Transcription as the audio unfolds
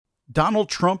Donald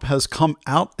Trump has come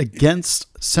out against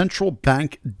central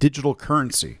bank digital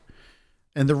currency.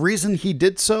 And the reason he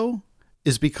did so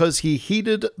is because he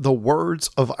heeded the words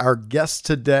of our guest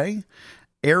today,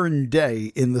 Aaron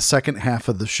Day, in the second half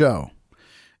of the show.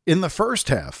 In the first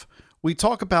half, we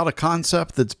talk about a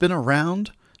concept that's been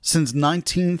around since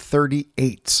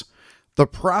 1938, the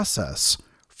process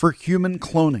for human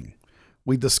cloning.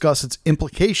 We discuss its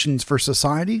implications for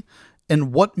society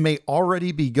and what may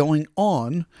already be going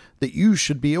on that you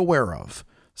should be aware of.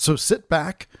 So sit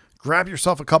back, grab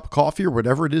yourself a cup of coffee or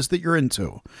whatever it is that you're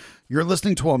into. You're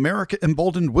listening to America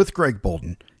Emboldened with Greg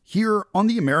Boulden here on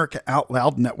the America Out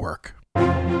Loud Network.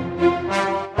 America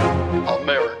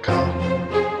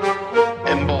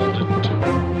Emboldened.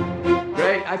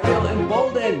 Greg, I feel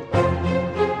emboldened.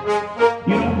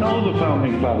 You don't know the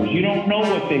founding fathers. You don't know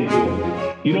what they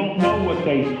did. You don't know what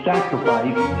they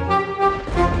sacrificed.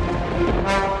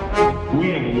 We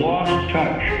have lost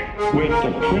touch with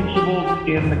the principles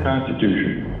in the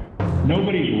Constitution.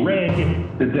 Nobody's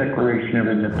read the Declaration of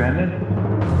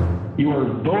Independence. You are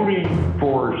voting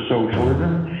for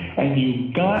socialism, and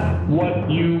you got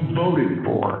what you voted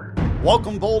for.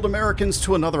 Welcome, bold Americans,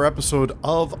 to another episode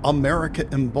of America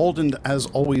Emboldened. As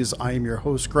always, I am your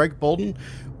host, Greg Boulden,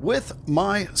 with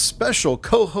my special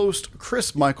co-host,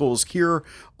 Chris Michaels, here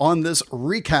on this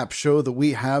recap show that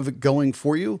we have going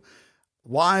for you,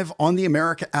 live on the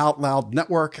America Out Loud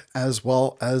Network, as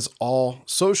well as all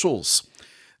socials.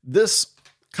 This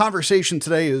conversation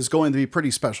today is going to be pretty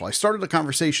special. I started a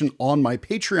conversation on my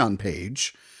Patreon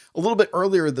page a little bit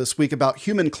earlier this week about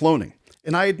human cloning,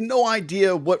 and I had no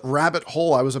idea what rabbit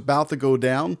hole I was about to go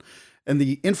down, and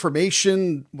the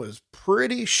information was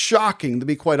pretty shocking, to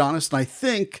be quite honest. And I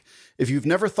think if you've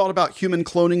never thought about human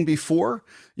cloning before,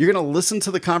 you're going to listen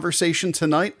to the conversation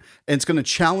tonight, and it's going to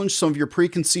challenge some of your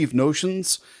preconceived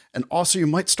notions. And also you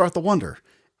might start to wonder,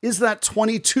 is that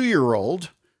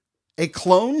 22-year-old a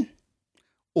clone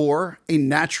or a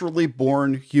naturally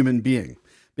born human being?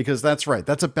 Because that's right.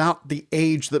 That's about the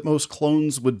age that most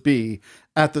clones would be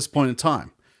at this point in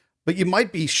time. But you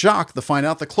might be shocked to find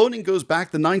out that cloning goes back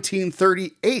to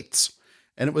 1938,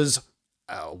 and it was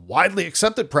a widely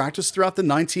accepted practice throughout the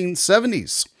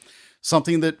 1970s,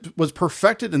 something that was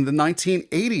perfected in the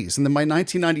 1980s. And then by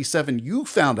 1997, you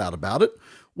found out about it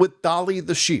with Dolly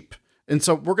the sheep. And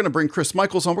so we're going to bring Chris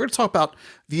Michaels on. We're going to talk about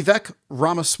Vivek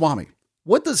Ramaswamy.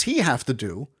 What does he have to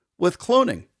do with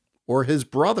cloning, or his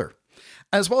brother?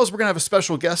 As well as we're going to have a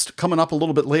special guest coming up a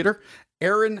little bit later,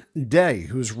 Aaron Day,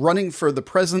 who's running for the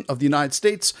President of the United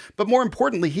States. But more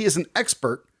importantly, he is an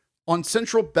expert on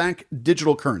central bank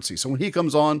digital currency. So when he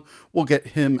comes on, we'll get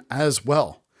him as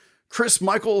well. Chris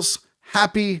Michaels,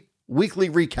 happy weekly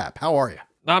recap. How are you?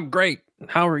 I'm great.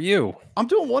 How are you? I'm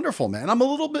doing wonderful, man. I'm a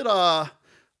little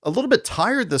bit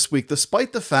tired this week,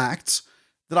 despite the fact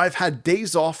that I've had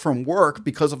days off from work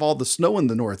because of all the snow in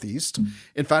the Northeast.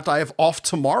 In fact, I have off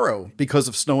tomorrow because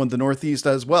of snow in the Northeast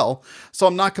as well. So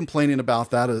I'm not complaining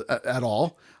about that at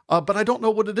all. But I don't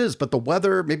know what it is, but the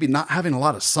weather, maybe not having a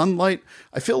lot of sunlight.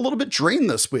 I feel a little bit drained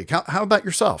this week. How about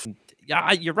yourself?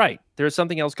 Yeah, you're right. There's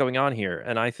something else going on here.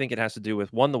 And I think it has to do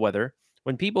with, one, the weather.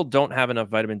 When people don't have enough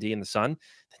vitamin D in the sun,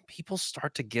 then people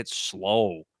start to get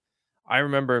slow. I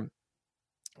remember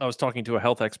I was talking to a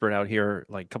health expert out here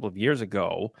like a couple of years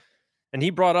ago, and he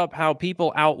brought up how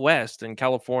people out west in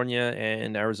California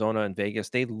and Arizona and Vegas,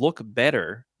 they look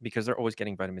better because they're always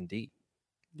getting vitamin D.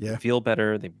 Yeah. They feel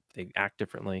better. They act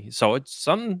differently. So it's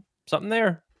something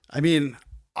there. I mean,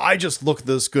 I just look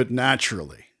this good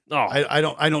naturally. Oh, I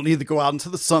don't need to go out into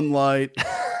the sunlight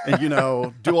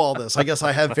and, do all this. I guess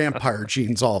I have vampire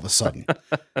genes all of a sudden.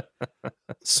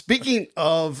 Speaking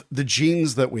of the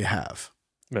genes that we have.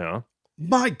 Yeah.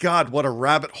 My God, what a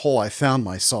rabbit hole I found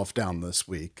myself down this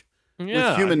week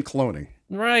with human cloning.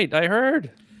 Right, I heard.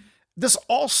 This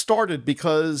all started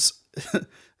because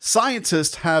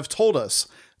scientists have told us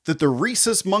that the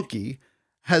rhesus monkey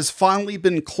has finally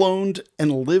been cloned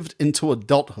and lived into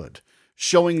adulthood,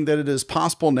 showing that it is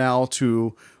possible now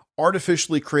to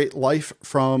artificially create life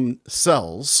from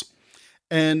cells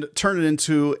and turn it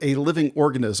into a living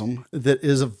organism that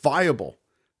is viable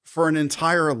for an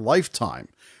entire lifetime.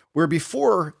 Where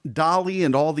before, Dolly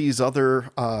and all these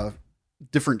other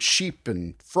different sheep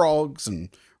and frogs and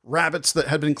rabbits that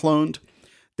had been cloned,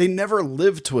 they never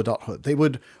lived to adulthood. They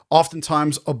would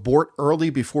oftentimes abort early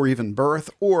before even birth,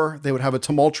 or they would have a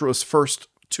tumultuous first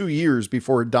 2 years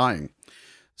before dying.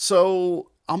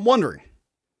 So I'm wondering,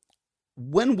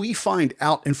 when we find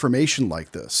out information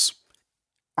like this,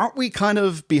 aren't we kind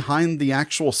of behind the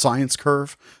actual science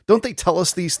curve? Don't they tell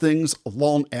us these things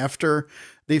long after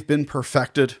they've been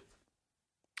perfected?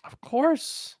 Of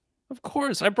course. Of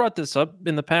course. I brought this up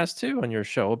in the past too on your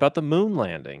show about the moon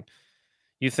landing.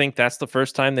 You think that's the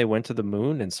first time they went to the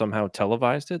moon and somehow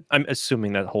televised it? I'm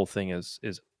assuming that whole thing is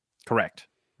correct,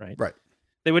 right? Right.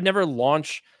 They would never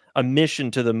launch a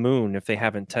mission to the moon if they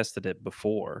haven't tested it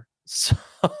before. So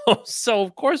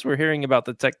of course we're hearing about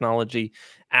the technology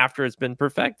after it's been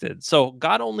perfected. So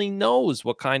God only knows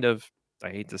what kind of,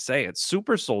 I hate to say it,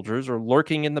 super soldiers are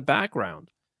lurking in the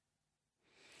background.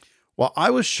 Well, I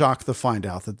was shocked to find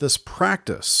out that this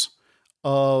practice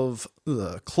of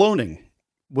the cloning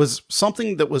was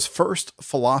something that was first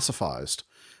philosophized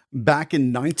back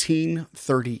in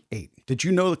 1938. Did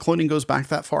you know the cloning goes back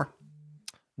that far?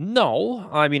 No,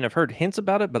 I mean, I've heard hints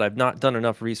about it, but I've not done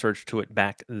enough research to it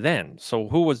back then. So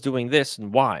who was doing this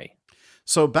and why?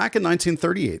 So back in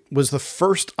 1938 was the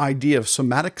first idea of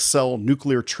somatic cell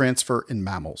nuclear transfer in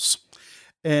mammals.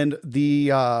 And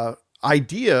the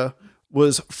idea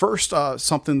was first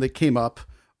something that came up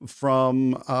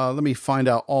from, let me find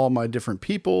out all my different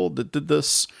people that did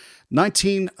this.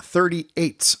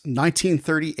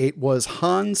 1938 was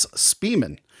Hans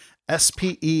Spemann,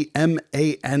 Spemann,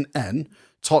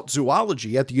 taught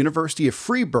zoology at the University of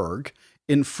Freiburg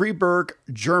in Freiburg,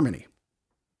 Germany.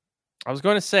 I was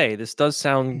going to say, this does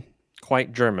sound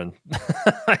quite German.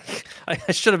 I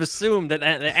should have assumed that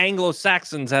the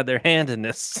Anglo-Saxons had their hand in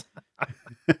this.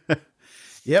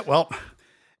 Yeah, well,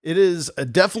 it is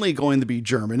definitely going to be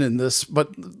German in this,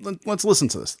 but let's listen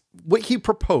to this. What he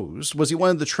proposed was he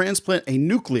wanted to transplant a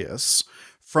nucleus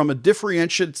from a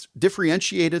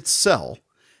differentiated cell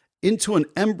into an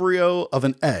embryo of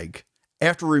an egg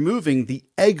after removing the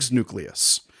egg's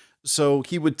nucleus. So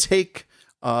he would take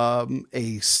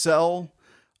a cell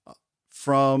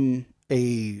from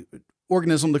a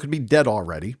organism that could be dead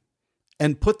already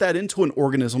and put that into an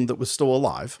organism that was still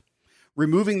alive,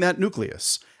 removing that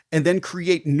nucleus, and then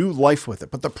create new life with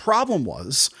it. But the problem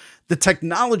was the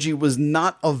technology was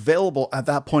not available at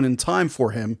that point in time for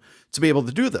him to be able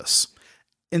to do this.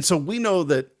 And so we know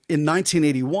that in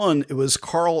 1981, it was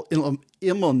Carl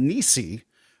Immelnisi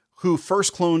who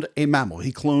first cloned a mammal.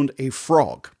 He cloned a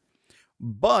frog.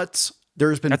 But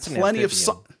there's been plenty of...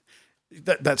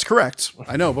 That's correct.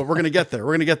 I know, but we're going to get there.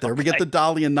 Okay. We get the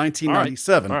Dolly in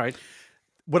 1997. All right.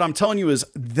 What I'm telling you is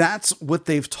that's what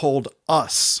they've told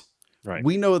us. Right.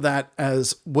 We know that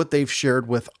as what they've shared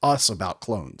with us about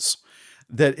clones.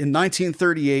 That in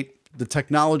 1938, the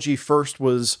technology first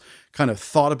was kind of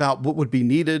thought about what would be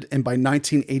needed. And by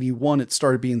 1981, it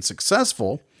started being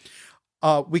successful.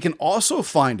 We can also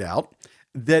find out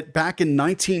that back in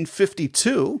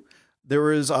 1952, there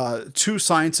was two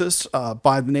scientists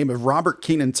by the name of Robert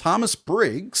Keene and Thomas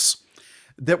Briggs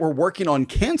that were working on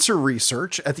cancer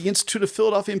research at the Institute of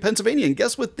Philadelphia in Pennsylvania. And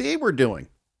guess what they were doing?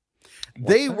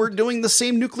 They were doing the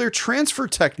same nuclear transfer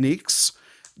techniques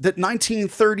that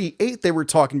 1938 they were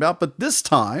talking about, but this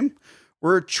time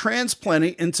we're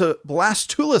transplanting into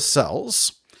blastula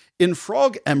cells in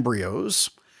frog embryos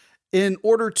in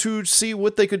order to see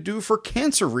what they could do for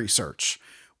cancer research,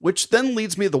 which then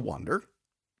leads me to wonder,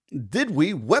 did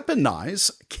we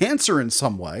weaponize cancer in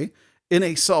some way in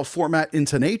a cell format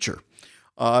into nature?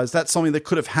 Is that something that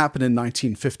could have happened in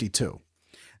 1952?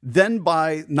 Then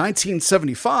by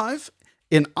 1975,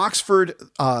 in Oxford,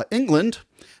 England,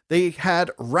 they had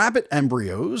rabbit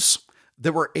embryos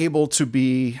that were able to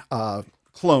be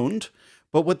cloned,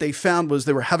 but what they found was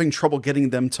they were having trouble getting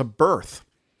them to birth.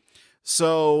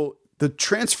 So the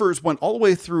transfers went all the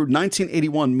way through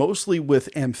 1981, mostly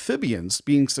with amphibians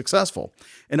being successful.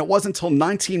 And it wasn't until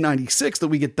 1996 that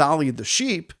we get Dolly the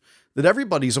sheep that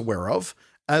everybody's aware of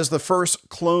as the first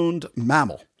cloned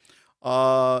mammal.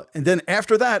 And then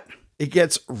after that, it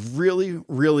gets really,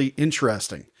 really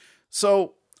interesting.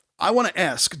 So I want to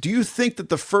ask, do you think that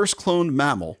the first cloned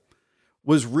mammal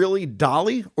was really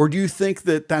Dolly, or do you think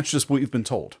that that's just what you've been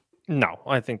told? No,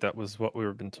 I think that was what we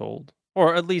were been told,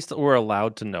 or at least we're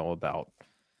allowed to know about.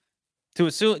 To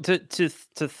assume, to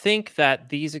think that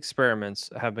these experiments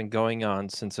have been going on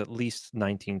since at least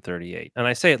 1938, and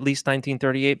I say at least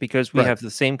 1938 because we have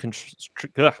the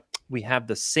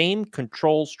same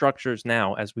control structures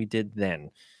now as we did then,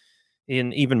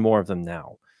 in even more of them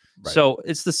now. Right. So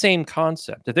it's the same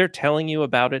concept. If they're telling you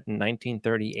about it in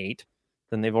 1938,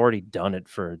 then they've already done it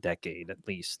for a decade at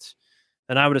least.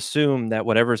 And I would assume that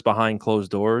whatever's behind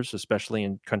closed doors, especially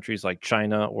in countries like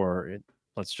China or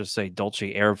let's just say Dulce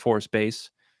Air Force Base,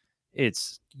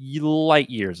 it's light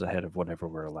years ahead of whatever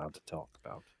we're allowed to talk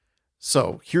about.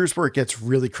 So here's where it gets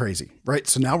really crazy, right?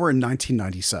 So now we're in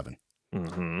 1997.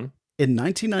 Mm-hmm. In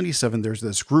 1997, there's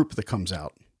this group that comes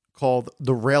out called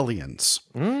the Raelians.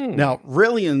 Now,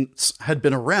 Raelians had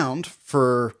been around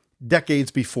for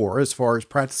decades before as far as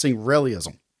practicing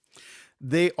Raelism.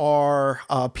 They are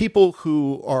people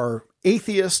who are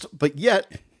atheist, but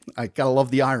yet, I gotta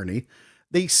love the irony,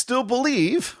 they still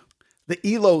believe that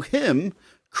Elohim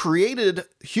created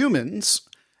humans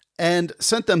and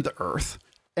sent them to Earth,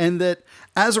 and that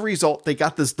as a result, they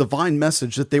got this divine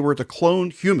message that they were to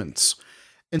clone humans.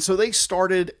 And so they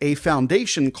started a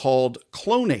foundation called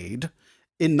CloneAid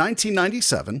in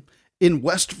 1997 in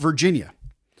West Virginia,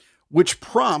 which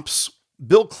prompts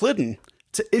Bill Clinton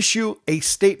to issue a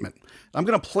statement. I'm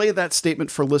going to play that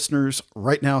statement for listeners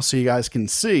right now so you guys can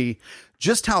see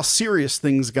just how serious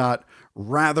things got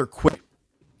rather quick.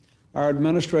 Our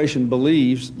administration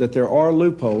believes that there are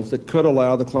loopholes that could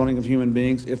allow the cloning of human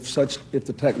beings if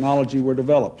the technology were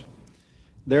developed.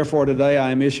 Therefore, today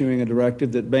I am issuing a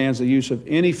directive that bans the use of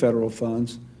any federal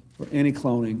funds for any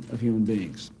cloning of human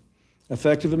beings.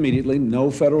 Effective immediately,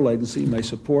 no federal agency may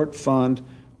support, fund,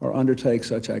 or undertake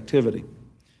such activity.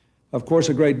 Of course,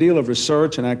 a great deal of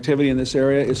research and activity in this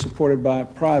area is supported by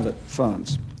private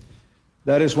funds.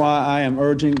 That is why I am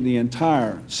urging the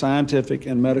entire scientific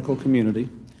and medical community,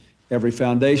 every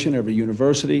foundation, every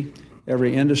university,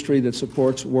 every industry that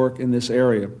supports work in this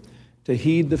area, to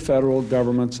heed the federal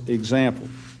government's example.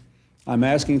 I'm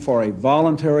asking for a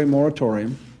voluntary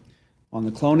moratorium on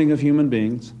the cloning of human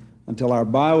beings until our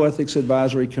Bioethics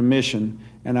Advisory Commission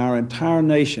and our entire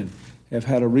nation have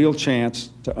had a real chance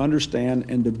to understand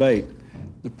and debate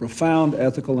the profound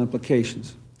ethical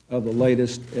implications of the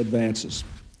latest advances.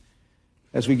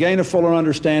 As we gain a fuller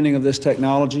understanding of this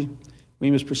technology,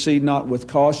 we must proceed not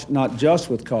just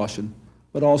with caution,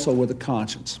 but also with a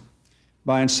conscience.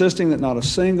 By insisting that not a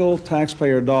single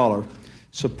taxpayer dollar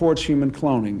supports human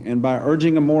cloning, and by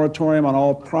urging a moratorium on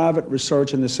all private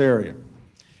research in this area,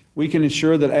 we can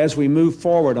ensure that as we move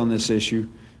forward on this issue,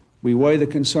 we weigh the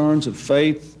concerns of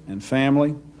faith and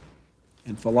family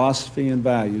and philosophy and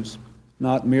values,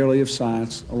 not merely of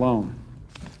science alone.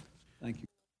 Thank you.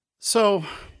 So,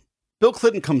 Bill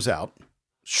Clinton comes out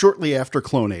shortly after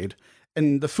CloneAid,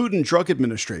 and the Food and Drug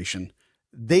Administration,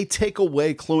 they take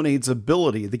away CloneAid's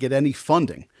ability to get any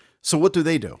funding. So what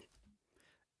do?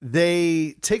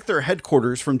 They take their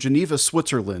headquarters from Geneva,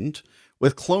 Switzerland,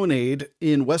 with CloneAid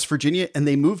in West Virginia, and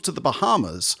they move to the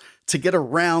Bahamas to get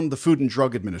around the Food and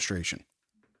Drug Administration.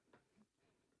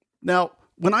 Now,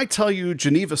 when I tell you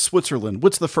Geneva, Switzerland,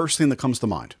 what's the first thing that comes to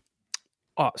mind?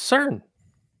 CERN.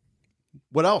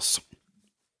 What else?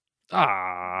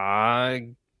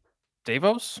 Davos,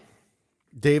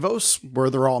 where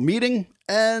they're all meeting.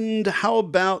 And how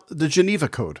about the Geneva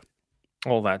Code?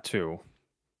 All that too.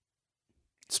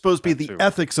 It's supposed to be the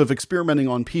ethics of experimenting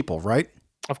on people, right?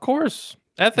 Of course.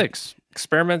 Ethics.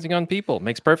 Experimenting on people.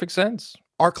 Makes perfect sense.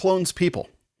 Are clones people?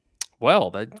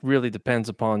 Well, that really depends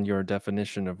upon your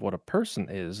definition of what a person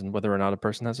is and whether or not a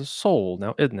person has a soul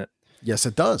now, isn't it? Yes,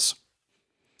 it does.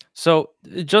 So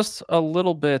just a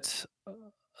little bit,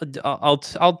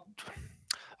 I'll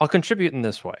contribute in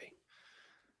this way.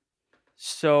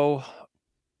 So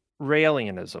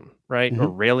Raelianism, right? Mm-hmm. Or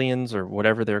Raelians or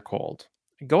whatever they're called.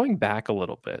 Going back a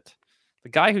little bit, the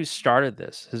guy who started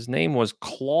this, his name was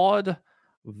Claude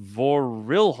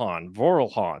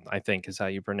Vorilhon, I think is how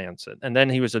you pronounce it. And then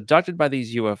he was abducted by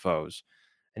these UFOs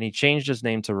and he changed his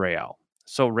name to Rael.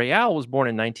 So Rael was born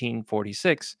in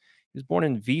 1946. He was born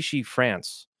in Vichy,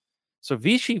 France. So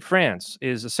Vichy, France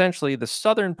is essentially the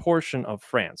southern portion of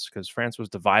France because France was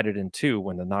divided in two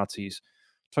when the Nazis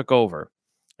took over.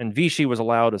 And Vichy was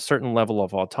allowed a certain level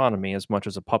of autonomy as much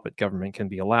as a puppet government can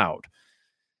be allowed.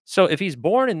 So if he's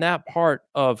born in that part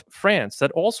of France,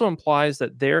 that also implies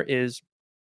that there is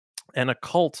an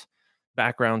occult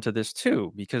background to this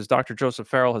too, because Dr. Joseph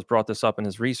Farrell has brought this up in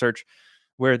his research,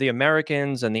 where the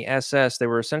Americans and the SS, they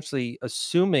were essentially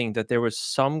assuming that there was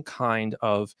some kind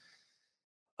of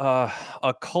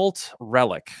occult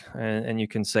relic, and you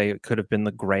can say it could have been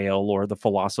the Grail or the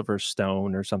Philosopher's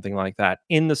Stone or something like that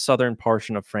in the southern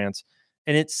portion of France.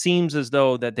 And it seems as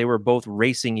though that they were both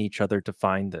racing each other to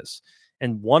find this.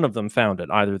 And one of them found it,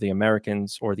 either the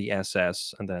Americans or the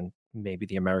SS, and then maybe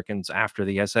the Americans after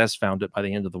the SS found it by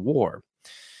the end of the war.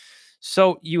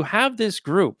 So you have this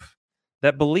group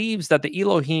that believes that the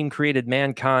Elohim created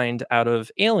mankind out of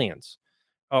aliens,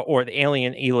 or the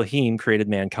alien Elohim created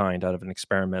mankind out of an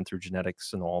experiment through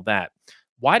genetics and all that.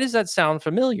 Why does that sound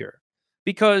familiar?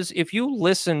 Because if you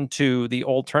listen to the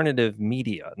alternative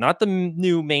media, not the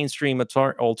new mainstream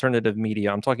alternative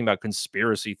media, I'm talking about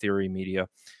conspiracy theory media,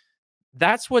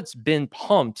 that's what's been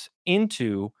pumped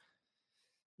into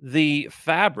the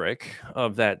fabric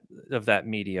of that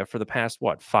media for the past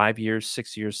 5 years,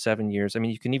 6 years, 7 years. I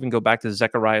mean, you can even go back to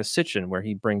Zecharia Sitchin, where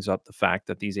he brings up the fact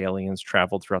that these aliens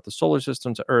traveled throughout the solar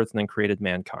system to Earth and then created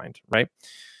mankind, right?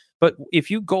 But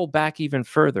if you go back even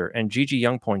further, and Gigi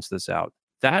Young points this out,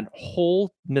 that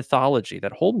whole mythology,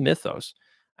 that whole mythos,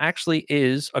 actually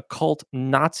is a cult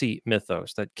Nazi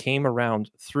mythos that came around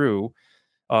through,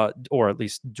 or at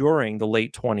least during the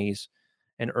late 20s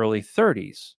and early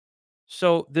 30s.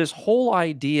 So this whole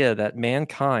idea that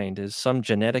mankind is some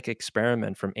genetic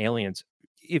experiment from aliens,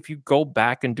 if you go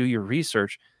back and do your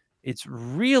research, it's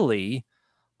really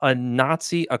a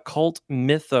Nazi occult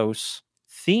mythos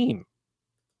theme.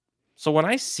 So when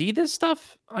I see this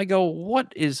stuff, I go,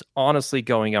 what is honestly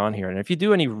going on here? And if you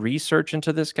do any research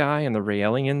into this guy and the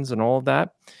Raelians and all of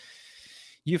that,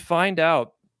 you find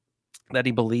out that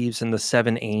he believes in the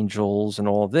 7 angels and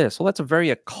all of this. Well, that's a very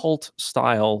occult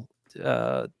style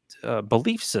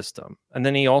belief system. And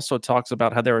then he also talks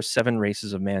about how there are 7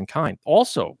 races of mankind,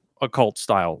 also occult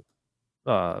style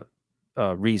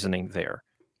reasoning there,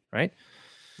 right?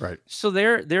 Right. So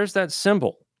there's that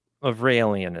symbol of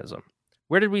Raelianism.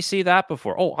 Where did we see that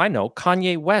before? Oh, I know,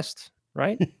 Kanye West,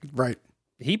 right? Right.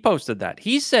 He posted that.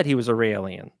 He said he was a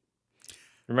Raelian.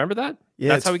 Remember that? Yeah,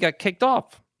 That's how he got kicked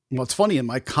off. Well, it's funny, in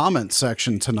my comment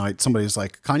section tonight, somebody's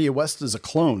like, Kanye West is a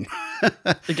clone.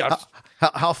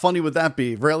 How funny would that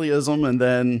be? Raeliism, and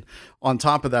then on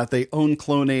top of that, they own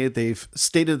Clonade. They've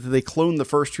stated that they cloned the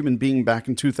first human being back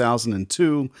in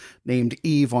 2002, named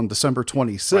Eve on December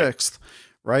 26th.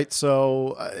 Right.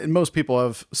 So, and most people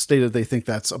have stated they think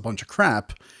that's a bunch of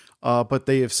crap, but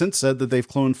they have since said that they've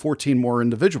cloned 14 more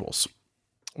individuals.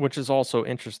 Which is also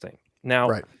interesting.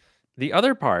 Now, the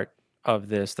other part of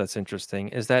this that's interesting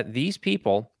is that these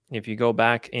people, if you go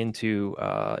back into,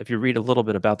 if you read a little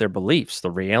bit about their beliefs,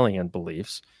 the Raelian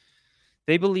beliefs,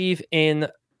 they believe in,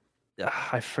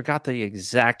 I forgot the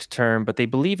exact term, but they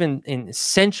believe in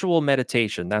sensual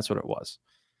meditation. That's what it was.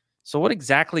 So what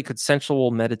exactly could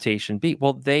sensual meditation be?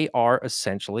 Well, they are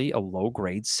essentially a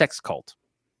low-grade sex cult.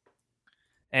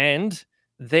 And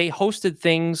they hosted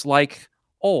things like,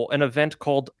 an event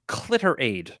called Clitter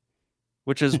Aid,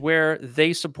 which is where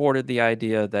they supported the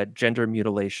idea that gender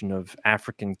mutilation of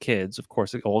African kids, of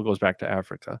course, it all goes back to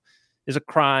Africa, is a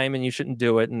crime and you shouldn't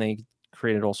do it. And they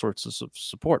created all sorts of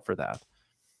support for that.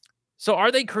 So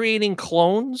are they creating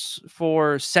clones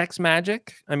for sex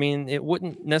magic? I mean, it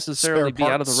wouldn't necessarily be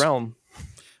out of the realm.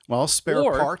 Well, spare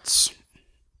parts,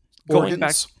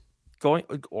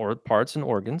 or parts and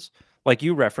organs. Like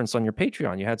you referenced on your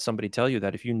Patreon, you had somebody tell you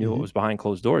that if you knew it was behind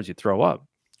closed doors, you'd throw up.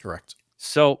 Correct.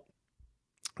 So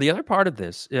the other part of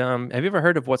this, have you ever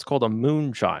heard of what's called a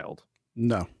moon child?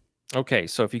 No. Okay,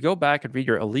 so if you go back and read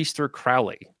your Aleister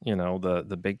Crowley,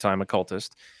 the big time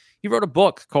occultist, he wrote a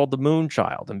book called The Moon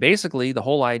Child. And basically, the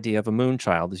whole idea of a moon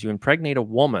child is you impregnate a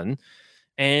woman,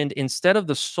 and instead of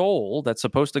the soul that's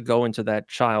supposed to go into that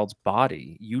child's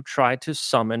body, you try to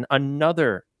summon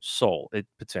another soul, it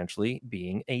potentially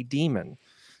being a demon.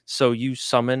 So you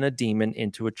summon a demon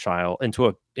into a child, into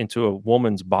a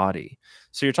woman's body.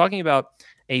 So you're talking about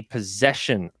a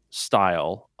possession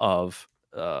style of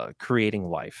creating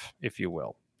life, if you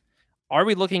will. Are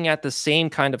we looking at the same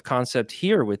kind of concept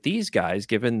here with these guys,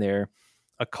 given their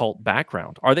occult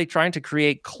background? Are they trying to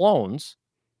create clones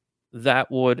that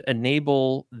would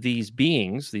enable these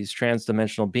beings, these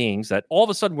transdimensional beings that all of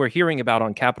a sudden we're hearing about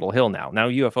on Capitol Hill now? Now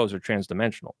UFOs are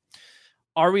transdimensional.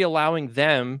 Are we allowing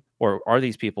them, or are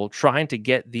these people trying to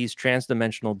get these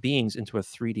transdimensional beings into a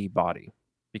 3D body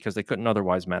because they couldn't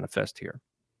otherwise manifest here?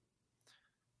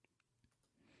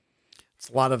 It's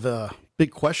a lot of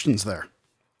big questions there.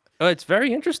 It's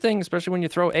very interesting, especially when you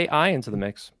throw AI into the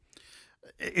mix.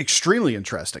 Extremely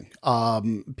interesting.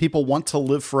 People want to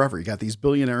live forever. You got these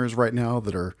billionaires right now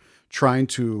that are trying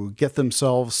to get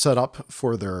themselves set up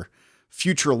for their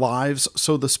future lives,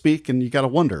 so to speak. And you got to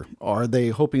wonder, are they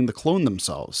hoping to clone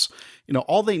themselves?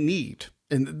 All they need,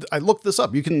 and I looked this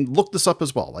up. You can look this up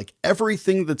as well. Like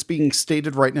everything that's being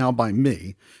stated right now by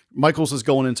me, Michael's is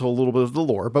going into a little bit of the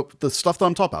lore, but the stuff that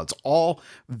I'm talking about, it's all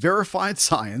verified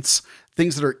science,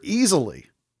 things that are easily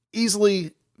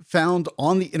found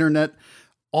on the internet,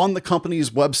 on the company's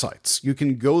websites. You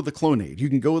can go the Clonade. You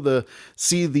can go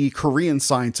see the Korean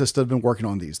scientists that have been working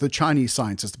on these. The Chinese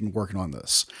scientists have been working on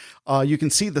this. You can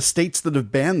see the states that have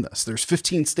banned this. There's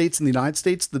 15 states in the United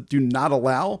States that do not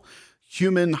allow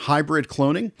human hybrid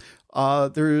cloning.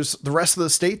 There's the rest of the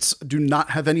states do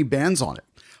not have any bans on it.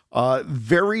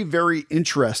 Very, very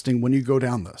interesting when you go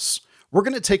down this. We're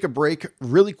going to take a break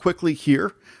really quickly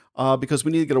here. Because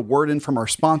we need to get a word in from our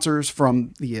sponsors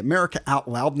from the America Out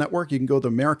Loud Network. You can go to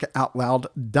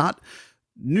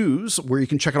americaoutloud.news, where you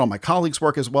can check out all my colleagues'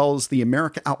 work, as well as the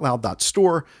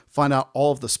americaoutloud.store, find out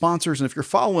all of the sponsors. And if you're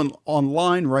following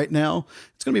online right now,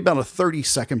 it's going to be about a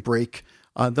 30-second break.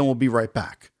 Then we'll be right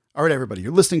back. All right, everybody,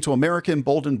 you're listening to America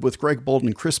Emboldened with Greg Boulden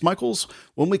and Chris Michaels.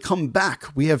 When we come back,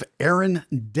 we have Aaron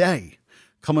Day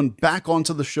coming back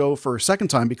onto the show for a second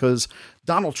time because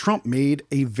Donald Trump made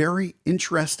a very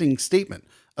interesting statement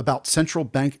about central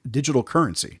bank digital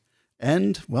currency.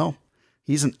 And, well,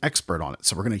 he's an expert on it.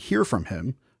 So we're going to hear from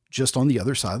him just on the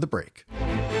other side of the break.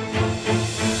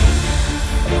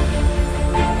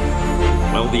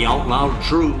 Well, the out loud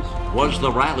truth was the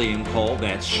rallying call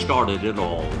that started it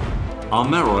all.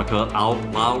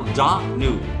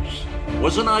 AmericaOutloud.news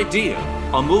was an idea,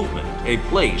 a movement, a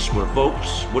place where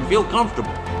folks would feel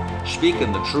comfortable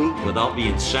speaking the truth without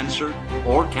being censored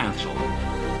or canceled.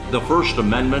 The First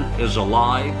Amendment is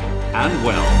alive and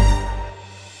well.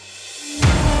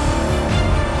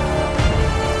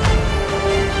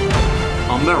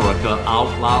 America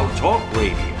Out Loud Talk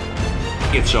Radio.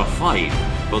 It's a fight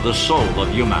for the soul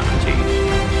of humanity.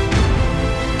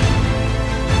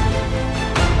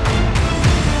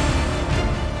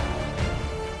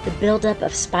 The buildup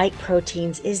of spike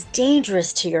proteins is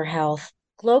dangerous to your health.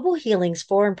 Global Healing's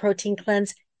Foreign Protein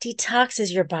Cleanse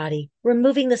detoxes your body,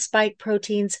 removing the spike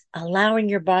proteins, allowing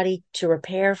your body to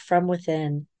repair from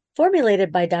within.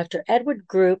 Formulated by Dr. Edward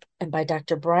Group and by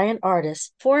Dr. Brian Ardis,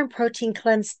 Foreign Protein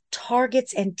Cleanse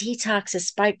targets and detoxes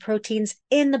spike proteins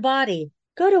in the body.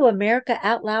 Go to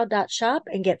AmericaOutloud.shop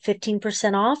and get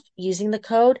 15% off using the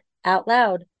code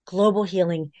OUTLOUD. Global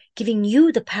Healing, giving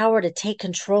you the power to take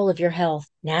control of your health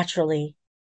naturally.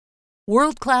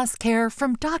 World-class care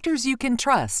from doctors you can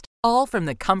trust, all from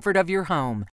the comfort of your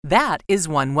home. That is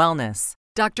One Wellness.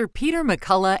 Dr. Peter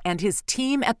McCullough and his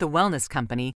team at The Wellness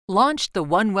Company launched the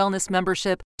One Wellness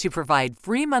membership to provide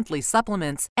free monthly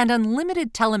supplements and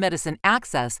unlimited telemedicine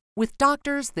access with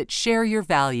doctors that share your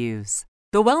values.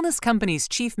 The Wellness Company's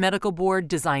Chief Medical Board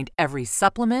designed every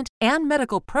supplement and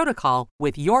medical protocol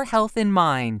with your health in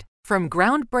mind. From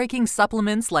groundbreaking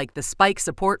supplements like the Spike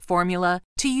Support Formula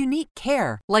to unique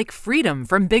care like Freedom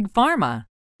from Big Pharma.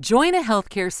 Join a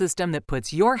healthcare system that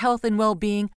puts your health and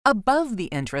well-being above the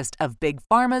interest of Big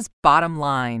Pharma's bottom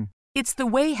line. It's the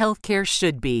way healthcare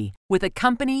should be, with a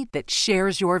company that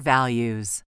shares your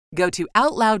values. Go to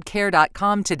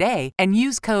OutLoudCare.com today and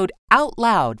use code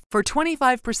OUTLOUD for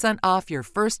 25% off your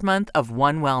first month of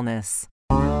One Wellness.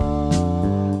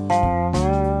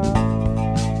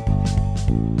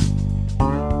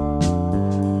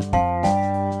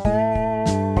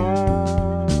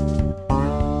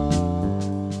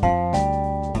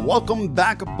 Welcome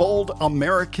back, bold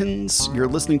Americans. You're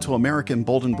listening to America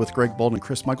Emboldened with Greg Boulden and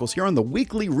Chris Michaels here on the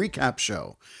weekly recap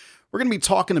show. We're going to be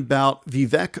talking about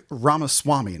Vivek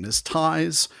Ramaswamy and his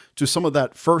ties to some of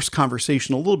that first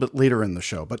conversation a little bit later in the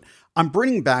show. But I'm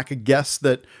bringing back a guest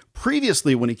that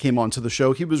previously, when he came onto the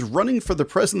show, he was running for the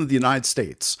President of the United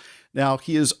States. Now,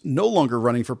 he is no longer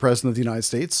running for President of the United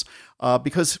States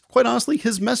because, quite honestly,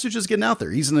 his message is getting out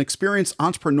there. He's an experienced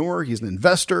entrepreneur. He's an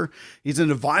investor. He's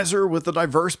an advisor with a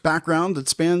diverse background that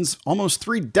spans almost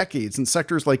 3 decades in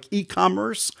sectors like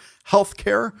e-commerce,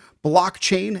 healthcare,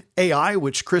 blockchain, AI,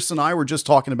 which Chris and I were just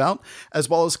talking about, as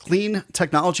well as clean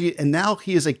technology. And now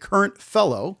he is a current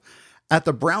fellow at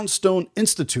the Brownstone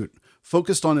Institute,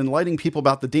 focused on enlightening people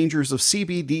about the dangers of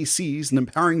CBDCs and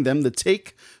empowering them to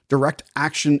take direct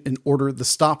action in order to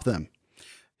stop them.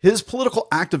 His political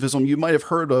activism you might have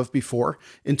heard of before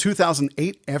in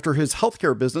 2008 after his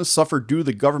healthcare business suffered due to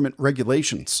the government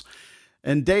regulations.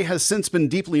 And Day has since been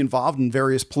deeply involved in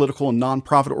various political and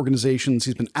nonprofit organizations.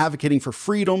 He's been advocating for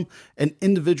freedom and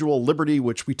individual liberty,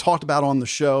 which we talked about on the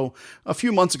show a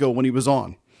few months ago when he was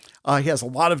on. He has a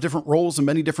lot of different roles in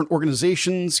many different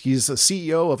organizations. He's a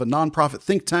CEO of a nonprofit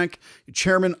think tank,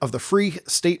 chairman of the Free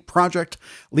State Project,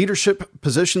 leadership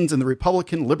positions in the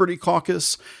Republican Liberty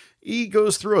Caucus. He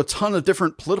goes through a ton of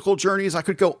different political journeys. I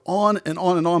could go on and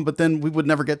on and on, but then we would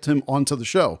never get him onto the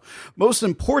show. Most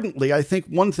importantly, I think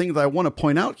one thing that I want to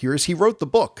point out here is he wrote the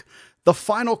book, The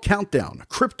Final Countdown,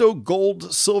 Crypto,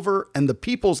 Gold, Silver, and the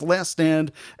People's Last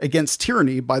Stand Against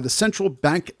Tyranny by the Central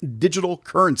Bank Digital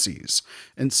Currencies.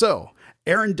 And so,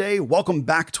 Aaron Day, welcome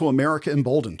back to America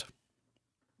Emboldened.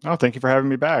 Oh, thank you for having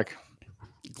me back.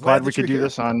 Glad we could do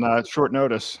this on short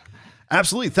notice.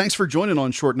 Absolutely. Thanks for joining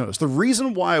on short notice. The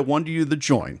reason why I wanted you to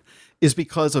join is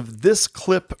because of this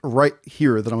clip right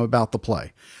here that I'm about to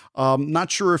play. Not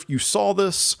sure if you saw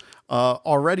this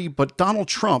already, but Donald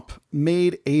Trump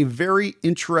made a very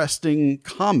interesting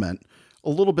comment a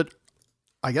little bit,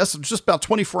 I guess it's just about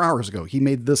 24 hours ago. He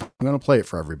made this. I'm going to play it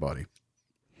for everybody.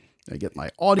 I get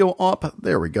my audio up.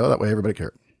 There we go. That way everybody can hear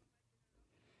it.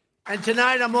 And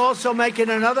tonight, I'm also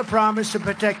making another promise to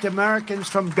protect Americans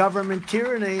from government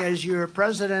tyranny. As your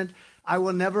president, I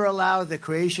will never allow the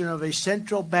creation of a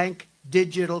central bank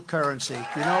digital currency.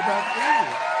 You know about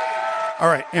that? All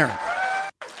right, Aaron.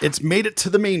 It's made it to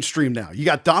the mainstream now. You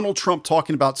got Donald Trump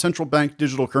talking about central bank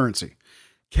digital currency.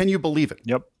 Can you believe it?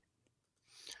 Yep.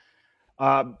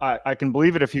 I can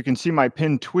believe it if you can see my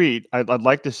pinned tweet. I'd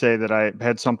like to say that I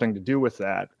had something to do with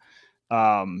that,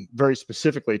 very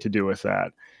specifically to do with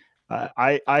that.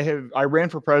 I ran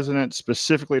for president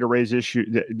specifically to raise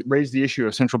the issue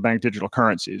of central bank digital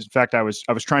currencies. In fact, I was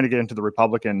trying to get into the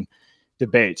Republican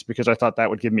debates because I thought that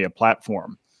would give me a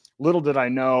platform. Little did I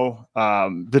know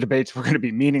the debates were going to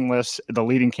be meaningless. The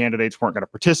leading candidates weren't going to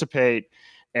participate,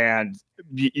 and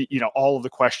all of the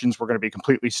questions were going to be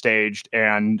completely staged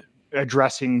and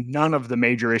addressing none of the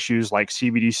major issues like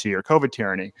CBDC or COVID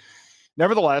tyranny.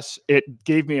 Nevertheless, it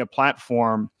gave me a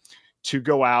platform to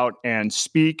go out and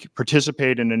speak,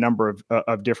 participate in a number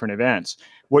of different events.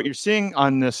 What you're seeing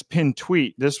on this pinned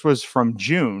tweet, this was from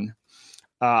June.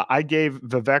 I gave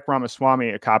Vivek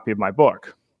Ramaswamy a copy of my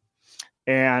book.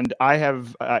 And I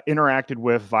have interacted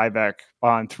with Vivek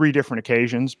on 3 different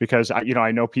occasions because,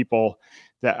 I know people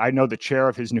that I know the chair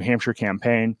of his New Hampshire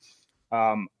campaign.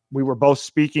 We were both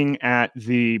speaking at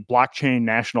the Blockchain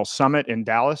National Summit in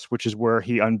Dallas, which is where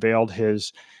he unveiled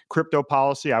his crypto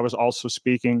policy. I was also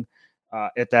speaking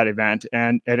at that event.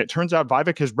 And it turns out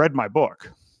Vivek has read my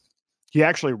book. He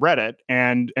actually read it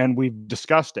and we've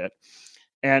discussed it.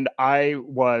 And I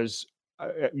was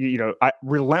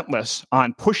relentless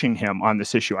on pushing him on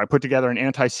this issue. I put together an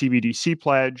anti-CBDC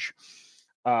pledge.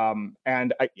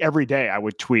 And every day I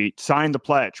would tweet, sign the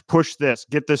pledge, push this,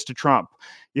 get this to Trump,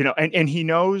 and he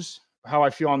knows how I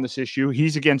feel on this issue.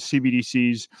 He's against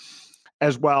CBDCs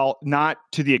as well, not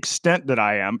to the extent that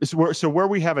I am. So where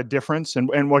we have a difference,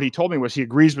 and what he told me was he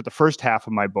agrees with the first half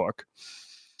of my book,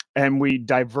 and we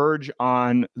diverge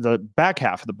on the back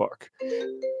half of the book.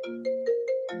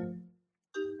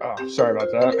 Oh, sorry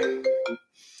about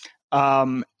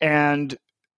that. And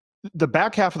the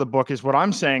back half of the book is what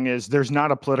I'm saying is there's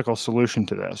not a political solution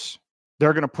to this.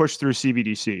 They're going to push through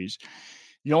CBDCs.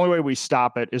 The only way we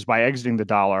stop it is by exiting the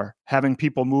dollar, having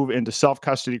people move into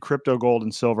self-custody, crypto, gold,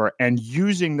 and silver, and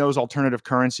using those alternative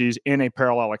currencies in a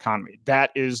parallel economy. That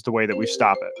is the way that we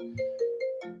stop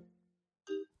it.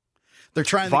 They're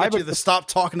trying to get you to stop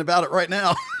talking about it right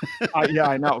now. Yeah,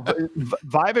 I know.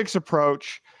 Vivek's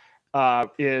approach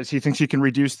is he thinks he can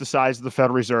reduce the size of the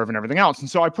Federal Reserve and everything else. And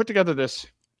so I put together this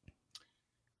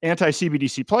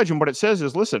anti-CBDC pledge. And what it says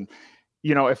is, listen,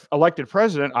 if elected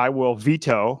president, I will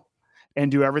veto and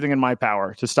do everything in my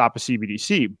power to stop a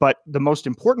CBDC. But the most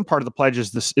important part of the pledge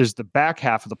is the back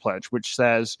half of the pledge, which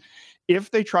says,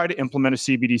 if they try to implement a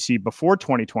CBDC before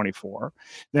 2024,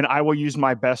 then I will use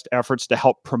my best efforts to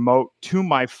help promote to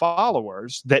my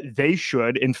followers that they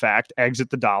should, in fact, exit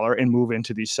the dollar and move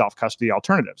into these self-custody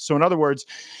alternatives. So in other words,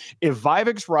 if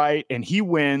Vivek's right and he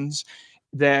wins,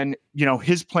 then,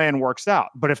 his plan works out.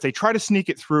 But if they try to sneak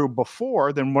it through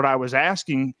before, then what I was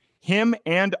asking him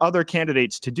and other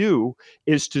candidates to do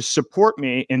is to support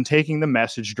me in taking the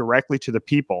message directly to the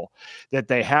people that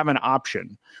they have an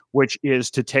option, which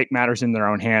is to take matters in their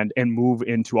own hand and move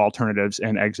into alternatives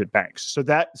and exit banks. So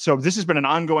this has been an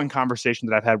ongoing conversation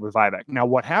that I've had with Vivek. Now,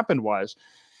 what happened was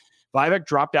Vivek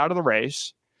dropped out of the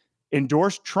race,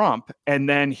 endorsed Trump, and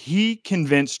then he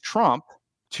convinced Trump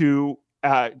to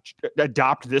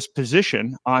adopt this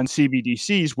position on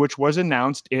CBDCs, which was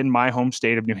announced in my home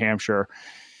state of New Hampshire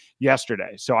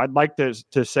yesterday. So I'd like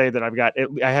to say that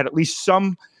I had at least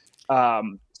some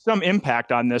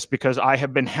impact on this because I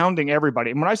have been hounding everybody.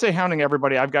 And when I say hounding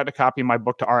everybody, I've gotten a copy of my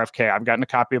book to RFK. I've gotten a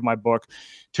copy of my book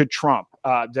to Trump.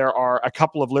 There are a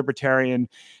couple of libertarian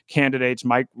candidates,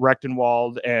 Mike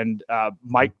Rechtenwald and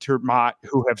Mike Turmott,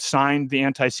 who have signed the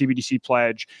anti-CBDC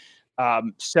pledge.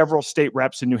 Several state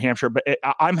reps in New Hampshire, but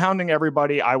I'm hounding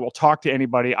everybody. I will talk to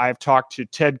anybody. I've talked to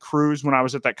Ted Cruz when I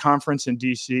was at that conference in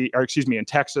in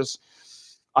Texas.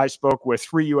 I spoke with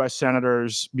 3 U.S.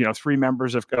 senators, 3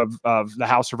 members of the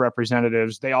House of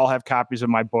Representatives. They all have copies of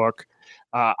my book.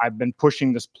 I've been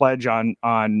pushing this pledge on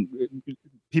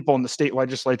people in the state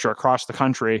legislature across the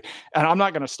country. And I'm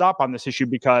not going to stop on this issue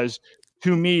because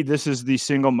to me, this is the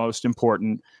single most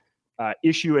important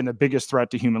issue and the biggest threat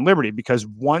to human liberty, because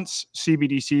once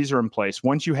CBDCs are in place,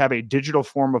 once you have a digital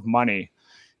form of money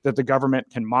that the government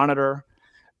can monitor,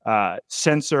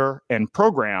 censor, and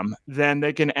program, then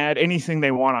they can add anything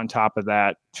they want on top of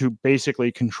that to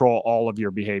basically control all of your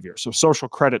behavior. So social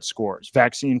credit scores,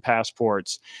 vaccine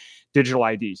passports, digital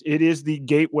IDs. It is the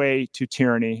gateway to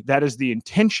tyranny. That is the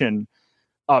intention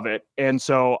of it. And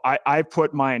so I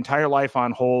put my entire life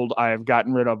on hold. I've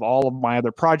gotten rid of all of my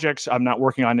other projects. I'm not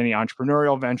working on any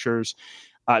entrepreneurial ventures.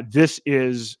 This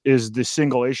is the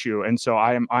single issue, and so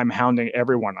I'm hounding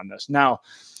everyone on this. Now,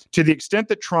 to the extent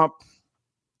that Trump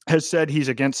has said he's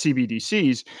against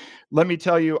CBDCs, let me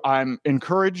tell you, I'm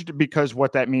encouraged, because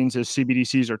what that means is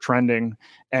CBDCs are trending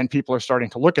and people are starting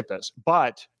to look at this.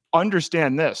 But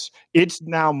understand this, it's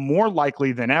now more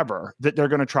likely than ever that they're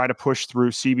going to try to push through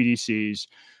CBDCs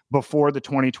before the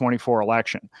 2024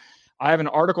 election. I have an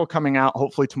article coming out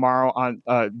hopefully tomorrow on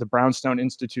the Brownstone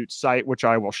Institute site, which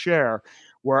I will share,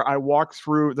 where I walk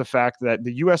through the fact that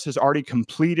the U.S. has already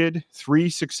completed 3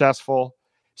 successful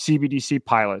CBDC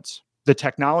pilots. The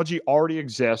technology already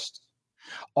exists.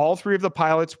 All 3 of the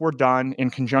pilots were done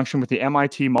in conjunction with the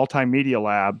MIT Multimedia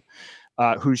Lab,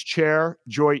 whose chair,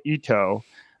 Joy Ito,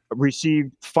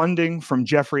 received funding from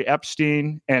Jeffrey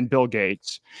Epstein and Bill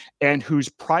Gates, and whose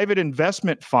private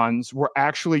investment funds were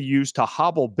actually used to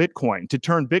hobble Bitcoin, to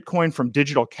turn Bitcoin from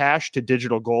digital cash to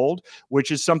digital gold,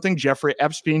 which is something Jeffrey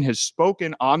Epstein has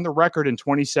spoken on the record in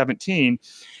 2017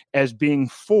 as being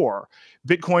for.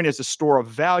 Bitcoin as a store of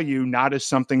value, not as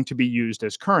something to be used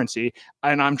as currency.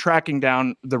 And I'm tracking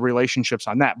down the relationships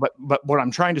on that. But what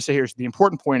I'm trying to say here is the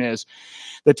important point is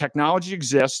the technology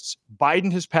exists.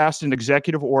 Biden has passed an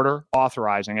executive order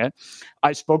authorizing it.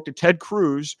 I spoke to Ted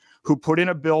Cruz, who put in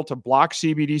a bill to block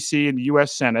CBDC in the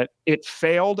U.S. Senate. It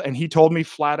failed, and he told me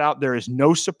flat out there is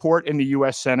no support in the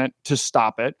U.S. Senate to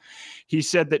stop it. He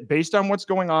said that based on what's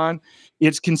going on,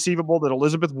 it's conceivable that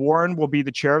Elizabeth Warren will be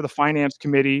the chair of the Finance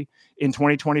Committee in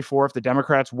 2024 if the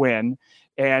Democrats win.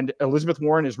 And Elizabeth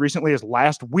Warren, as recently as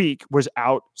last week, was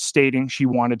out stating she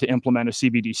wanted to implement a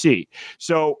CBDC.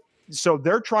 So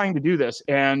they're trying to do this.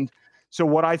 And so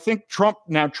what I think Trump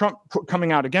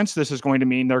coming out against this is going to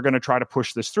mean they're going to try to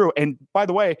push this through. And by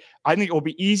the way, I think it will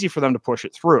be easy for them to push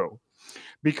it through,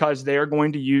 because they are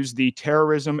going to use the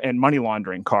terrorism and money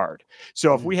laundering card.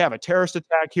 So if we have a terrorist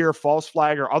attack here, false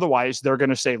flag or otherwise, they're going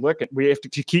to say, look, we have to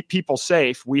keep people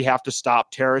safe. We have to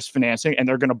stop terrorist financing. And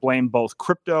they're going to blame both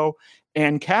crypto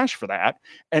and cash for that.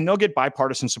 And they'll get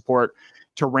bipartisan support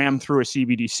to ram through a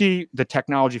CBDC, the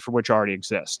technology for which already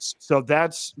exists. So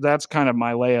that's kind of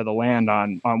my lay of the land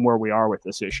on where we are with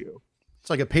this issue. It's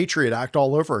like a Patriot Act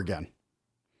all over again.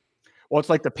 Well, it's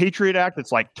like the Patriot Act.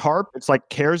 It's like TARP. It's like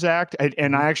CARES Act.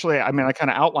 And I kind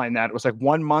of outlined that. It was like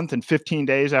 1 month and 15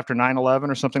 days after 9/11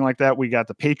 or something like that. We got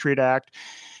the Patriot Act.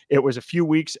 It was a few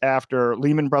weeks after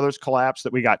Lehman Brothers collapsed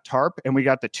that we got TARP, and we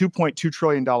got the $2.2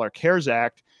 trillion CARES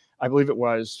Act. I believe it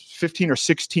was 15 or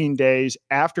 16 days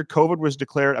after COVID was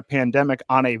declared a pandemic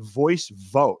on a voice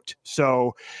vote.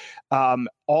 So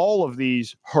all of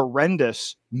these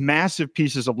horrendous, massive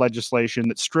pieces of legislation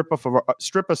that strip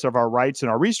us of our rights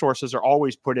and our resources are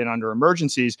always put in under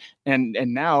emergencies. And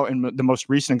now, in the most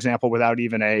recent example, without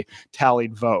even a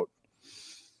tallied vote.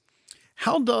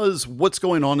 How does what's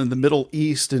going on in the Middle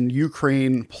East and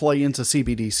Ukraine play into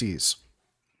CBDCs?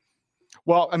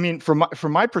 Well, I mean, from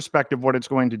my perspective, what it's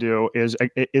going to do is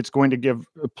it's going to give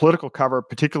political cover,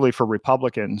 particularly for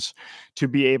Republicans, to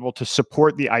be able to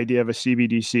support the idea of a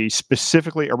CBDC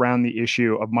specifically around the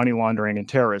issue of money laundering and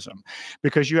terrorism.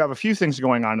 Because you have a few things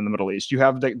going on in the Middle East. You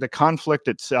have the conflict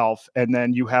itself, and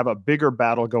then you have a bigger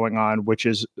battle going on, which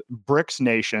is BRICS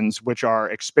nations, which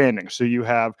are expanding. So you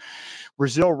have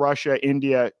Brazil, Russia,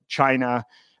 India, China,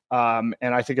 and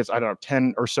I think it's,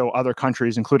 10 or so other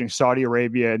countries, including Saudi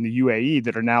Arabia and the UAE,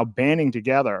 that are now banding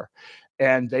together,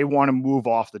 and they want to move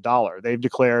off the dollar. They've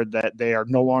declared that they are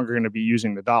no longer going to be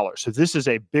using the dollar. So this is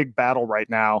a big battle right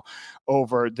now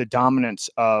over the dominance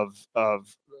of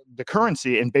the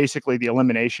currency, and basically the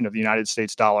elimination of the United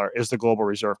States dollar as the global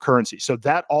reserve currency. So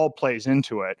that all plays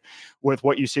into it with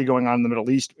what you see going on in the Middle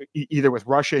East, either with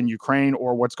Russia and Ukraine,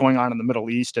 or what's going on in the Middle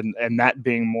East, and that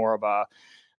being more of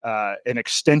an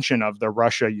extension of the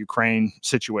Russia-Ukraine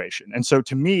situation. And so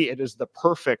to me, it is the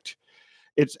perfect,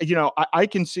 I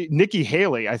can see Nikki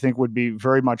Haley, I think, would be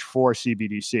very much for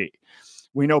CBDC.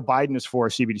 We know Biden is for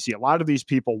CBDC. A lot of these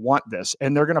people want this,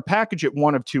 and they're going to package it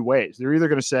one of two ways. They're either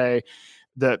going to say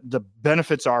that the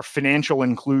benefits are financial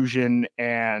inclusion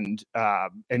and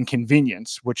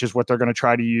convenience, which is what they're going to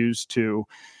try to use to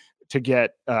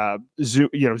get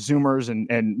Zoomers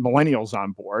and millennials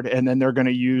on board, and then they're going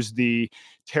to use the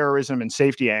terrorism and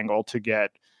safety angle to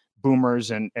get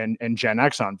boomers and Gen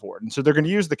X on board. And so they're going to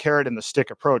use the carrot and the stick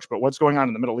approach. But what's going on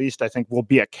in the Middle East, I think, will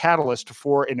be a catalyst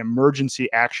for an emergency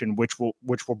action, which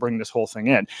will bring this whole thing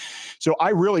in. So I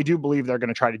really do believe they're going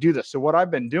to try to do this. So what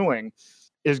I've been doing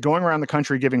is going around the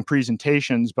country giving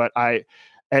presentations, but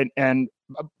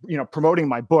promoting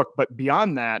my book. But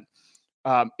beyond that,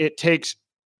 it takes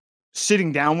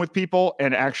sitting down with people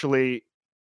and actually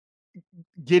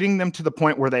getting them to the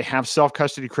point where they have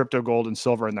self-custody crypto, gold, and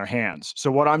silver in their hands.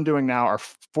 So what I'm doing now are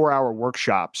 4-hour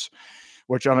workshops,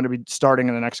 which I'm going to be starting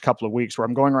in the next couple of weeks, where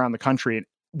I'm going around the country. And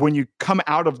when you come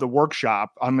out of the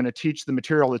workshop, I'm going to teach the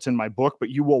material that's in my book, but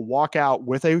you will walk out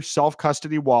with a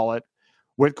self-custody wallet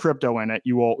with crypto in it.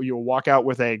 You'll walk out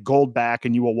with a gold back,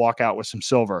 and you will walk out with some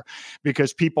silver,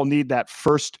 because people need that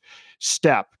first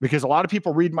step. Because a lot of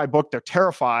people read my book, they're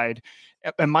terrified.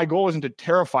 And my goal isn't to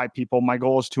terrify people. My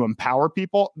goal is to empower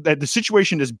people. That the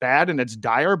situation is bad and it's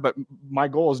dire, but my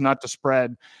goal is not to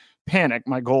spread panic.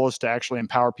 My goal is to actually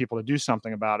empower people to do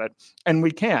something about it. And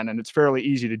we can, and it's fairly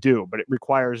easy to do, but it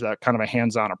requires a kind of a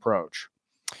hands-on approach.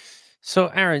 So,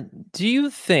 Aaron, do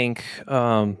you think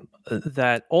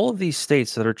that all of these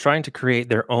states that are trying to create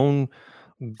their own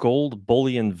gold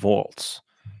bullion vaults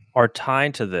are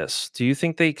tied to this? Do you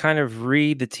think they kind of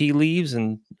read the tea leaves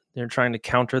and they're trying to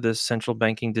counter this central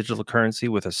banking digital currency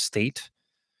with a state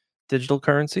digital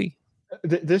currency?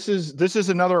 This is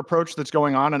another approach that's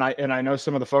going on, and I know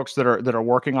some of the folks that are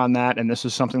working on that, and this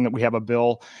is something that we have a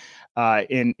bill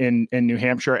in New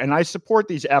Hampshire, and I support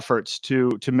these efforts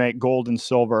to make gold and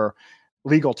silver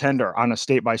legal tender on a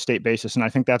state by state basis, and I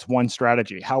think that's one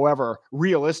strategy. However,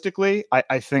 realistically,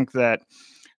 I think that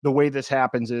the way this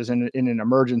happens is in an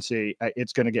emergency,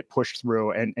 it's going to get pushed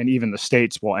through, and even the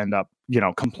states will end up,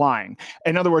 complying.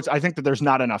 In other words, I think that there's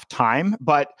not enough time,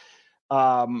 but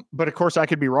of course I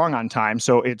could be wrong on time.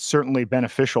 So it's certainly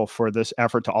beneficial for this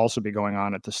effort to also be going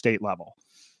on at the state level.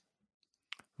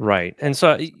 Right. And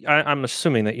so I'm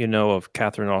assuming that you know of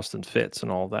Catherine Austin Fitts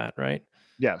and all that, right?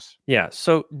 Yes. Yeah.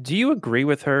 So do you agree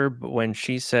with her when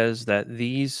she says that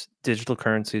these digital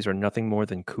currencies are nothing more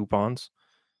than coupons?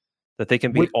 That they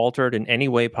can be altered in any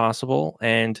way possible.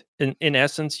 And in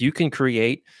essence, you can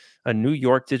create a New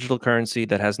York digital currency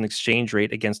that has an exchange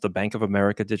rate against the Bank of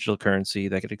America digital currency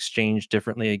that could exchange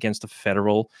differently against a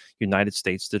federal United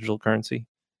States digital currency?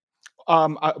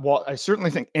 I certainly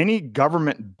think any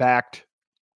government-backed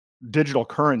digital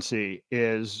currency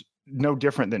is no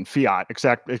different than fiat,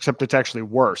 except it's actually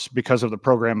worse because of the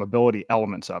programmability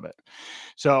elements of it.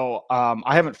 So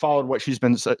I haven't followed what she's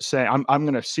been saying. I'm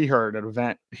going to see her at an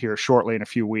event here shortly in a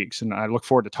few weeks, and I look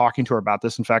forward to talking to her about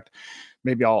this. In fact,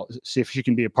 maybe I'll see if she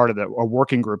can be a part of a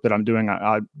working group that I'm doing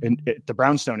at the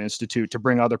Brownstone Institute to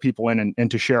bring other people in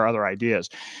and to share other ideas.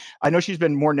 I know she's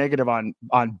been more negative on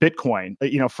Bitcoin.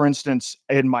 For instance,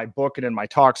 in my book and in my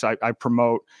talks, I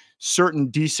promote certain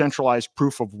decentralized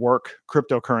proof of work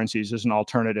cryptocurrencies as an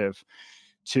alternative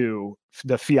to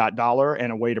the fiat dollar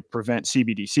and a way to prevent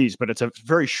CBDCs. But it's a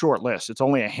very short list. It's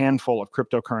only a handful of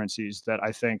cryptocurrencies that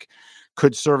I think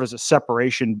could serve as a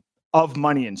separation of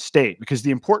money and state, because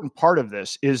the important part of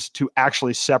this is to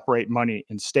actually separate money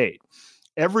and state.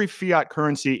 Every fiat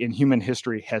currency in human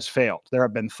history has failed. There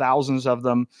have been thousands of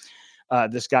them.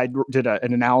 This guy did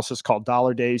an analysis called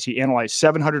Dollar Days. He analyzed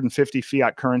 750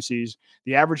 fiat currencies.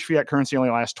 The average fiat currency only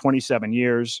lasts 27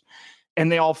 years, and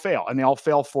they all fail. And they all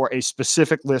fail for a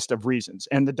specific list of reasons.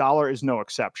 And the dollar is no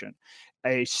exception.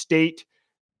 A state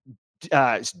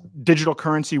digital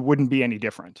currency wouldn't be any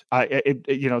different.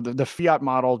 The fiat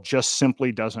model just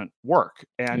simply doesn't work.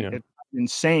 And it's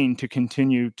insane to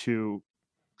continue to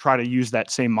try to use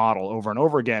that same model over and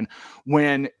over again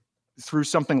when through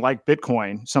something like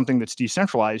Bitcoin, something that's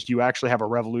decentralized, you actually have a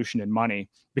revolution in money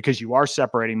because you are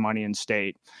separating money and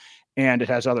state, and it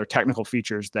has other technical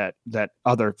features that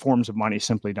other forms of money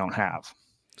simply don't have.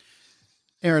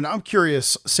 Aaron, I'm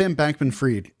curious, Sam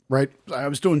Bankman-Fried, right? I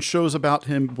was doing shows about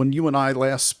him when you and I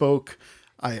last spoke.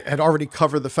 I had already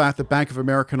covered the fact that Bank of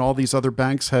America and all these other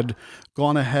banks had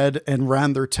gone ahead and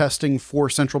ran their testing for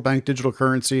central bank digital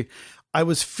currency. I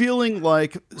was feeling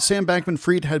like Sam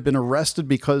Bankman-Fried had been arrested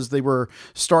because they were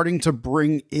starting to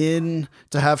bring in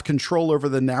to have control over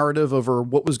the narrative over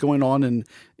what was going on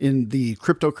in the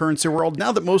cryptocurrency world.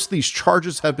 Now that most of these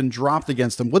charges have been dropped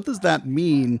against him, what does that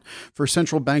mean for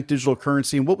central bank digital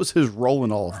currency, and what was his role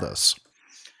in all of this?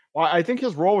 Well, I think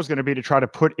his role was going to be to try to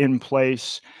put in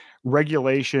place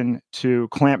regulation to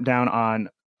clamp down on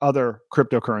other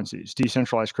cryptocurrencies,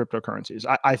 decentralized cryptocurrencies.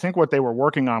 I think what they were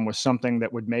working on was something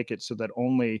that would make it so that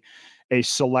only a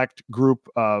select group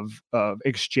of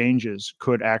exchanges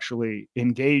could actually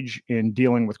engage in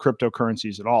dealing with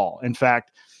cryptocurrencies at all. In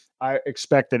fact, I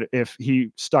expect that if he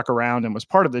stuck around and was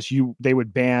part of this, they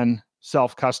would ban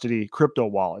self-custody crypto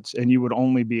wallets, and you would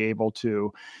only be able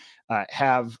to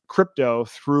have crypto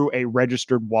through a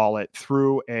registered wallet,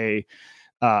 through a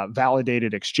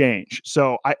validated exchange.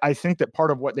 So I think that part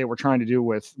of what they were trying to do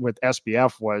with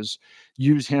SBF was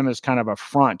use him as kind of a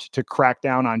front to crack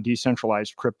down on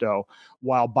decentralized crypto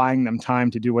while buying them time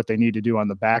to do what they need to do on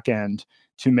the back end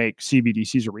to make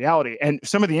CBDCs a reality. And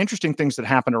some of the interesting things that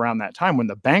happened around that time when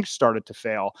the banks started to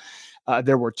fail,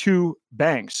 there were two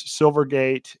banks,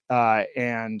 Silvergate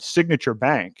and Signature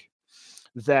Bank,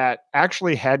 that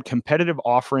actually had competitive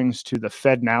offerings to the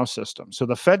FedNow system. So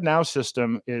the FedNow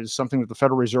system is something that the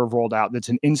Federal Reserve rolled out that's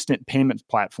an instant payment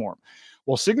platform.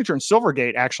 Well, Signature and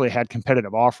Silvergate actually had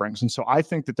competitive offerings. And so I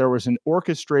think that there was an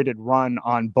orchestrated run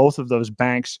on both of those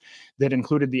banks that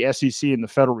included the SEC and the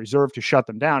Federal Reserve to shut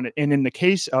them down. And in the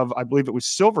case of, I believe it was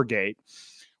Silvergate,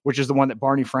 which is the one that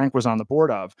Barney Frank was on the board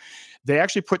of, they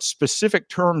actually put specific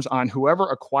terms on whoever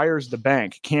acquires the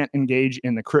bank can't engage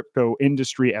in the crypto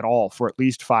industry at all for at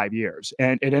least 5 years.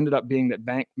 And it ended up being that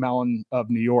Bank Mellon of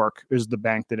New York is the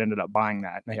bank that ended up buying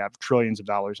that. And they have trillions of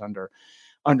dollars under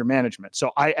management.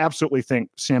 So I absolutely think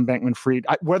Sam Bankman-Fried,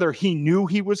 whether he knew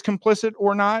he was complicit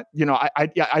or not,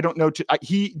 I don't know.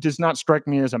 He does not strike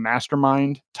me as a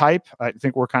mastermind type. I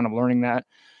think we're kind of learning that.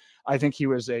 I think he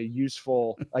was a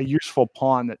useful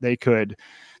pawn that they could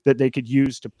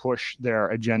use to push their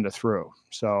agenda through.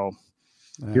 So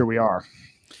here we are.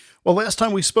 Well, last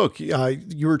time we spoke,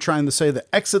 you were trying to say that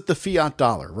exit the fiat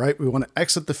dollar, right? We want to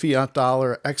exit the fiat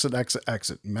dollar, exit.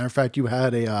 Matter of fact, you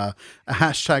had a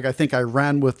hashtag I think I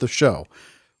ran with the show.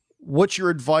 What's your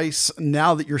advice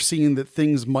now that you're seeing that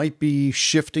things might be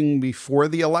shifting before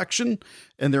the election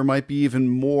and there might be even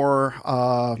more,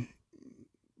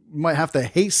 might have to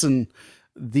hasten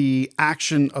the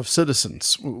action of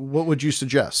citizens? What would you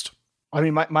suggest? I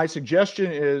mean, my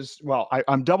suggestion is, well,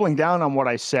 I'm doubling down on what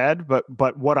I said,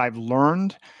 but what I've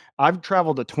learned, I've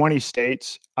traveled to 20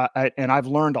 states and I've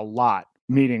learned a lot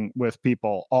meeting with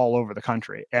people all over the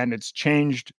country. And it's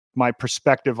changed my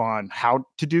perspective on how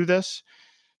to do this.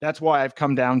 That's why I've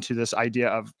come down to this idea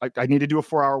of I need to do a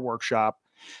 4-hour workshop.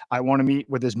 I want to meet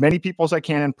with as many people as I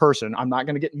can in person. I'm not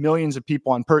going to get millions of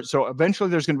people on person. So eventually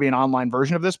there's going to be an online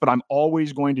version of this, but I'm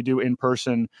always going to do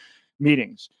in-person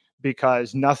meetings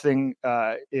because nothing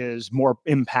is more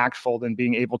impactful than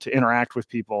being able to interact with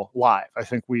people live. I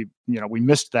think we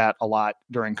missed that a lot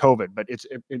during COVID, but it's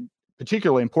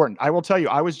particularly important. I will tell you,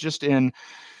 I was just in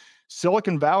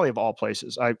Silicon Valley of all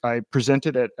places. I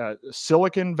presented at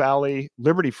Silicon Valley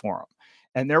Liberty Forum.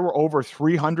 And there were over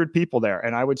 300 people there.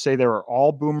 And I would say they were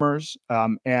all boomers.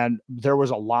 And there was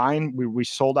a line. We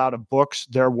sold out of books.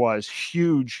 There was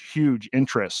huge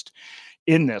interest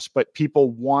in this. But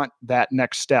people want that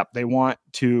next step. They want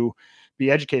to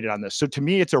be educated on this. So to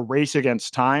me, it's a race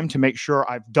against time to make sure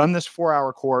I've done this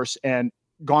 4-hour course and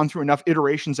gone through enough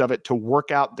iterations of it to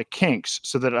work out the kinks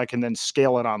so that I can then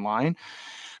scale it online.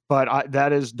 But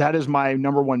that is my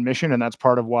number one mission. And that's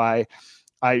part of why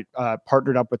I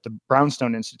partnered up with the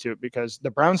Brownstone Institute, because the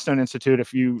Brownstone Institute,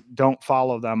 if you haven't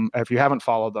followed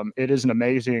them, it is an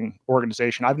amazing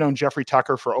organization. I've known Jeffrey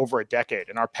Tucker for over a decade,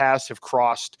 and our paths have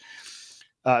crossed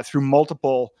through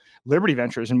multiple Liberty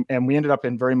ventures. And we ended up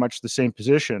in very much the same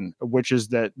position, which is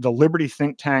that the Liberty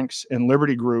think tanks and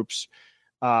Liberty groups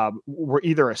were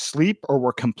either asleep or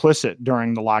were complicit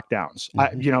during the lockdowns.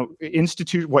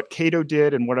 Mm-hmm. What Cato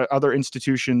did and what other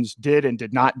institutions did and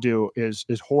did not do is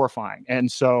horrifying.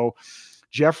 And so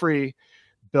Jeffrey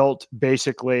built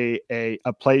basically a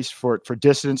place for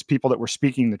dissidents, people that were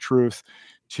speaking the truth,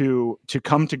 to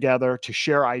come together, to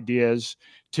share ideas,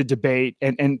 to debate.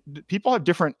 And people have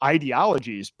different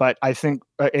ideologies, but I think,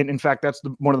 and in fact, that's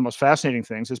one of the most fascinating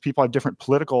things is people have different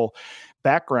political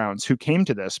backgrounds who came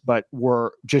to this, but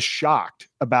were just shocked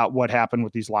about what happened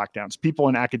with these lockdowns. People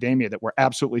in academia that were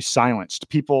absolutely silenced,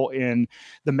 people in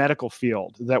the medical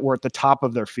field that were at the top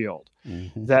of their field,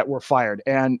 mm-hmm. that were fired.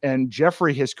 And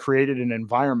Jeffrey has created an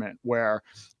environment where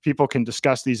people can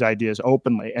discuss these ideas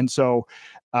openly. And so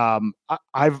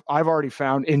I've already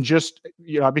found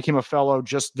I became a fellow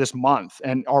just this month.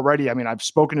 And already, I've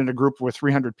spoken in a group with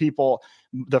 300 people.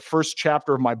 The first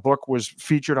chapter of my book was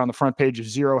featured on the front page of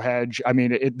Zero Hedge.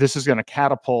 This is going to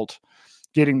catapult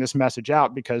getting this message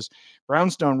out, because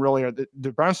Brownstone really are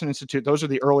the Brownstone Institute. Those are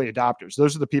the early adopters.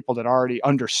 Those are the people that already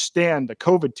understand the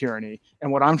COVID tyranny.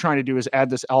 And what I'm trying to do is add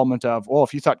this element of, well,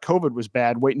 if you thought COVID was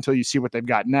bad, wait until you see what they've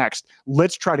got next.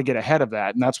 Let's try to get ahead of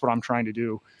that. And that's what I'm trying to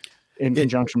do in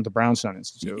conjunction with the Brownstone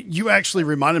Institute. You actually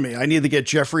reminded me, I need to get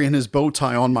Jeffrey and his bow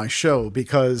tie on my show,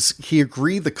 because he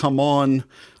agreed to come on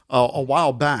a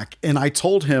while back. And I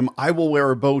told him I will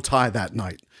wear a bow tie that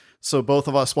night. So both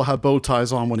of us will have bow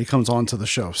ties on when he comes on to the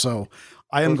show. So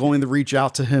I am going to reach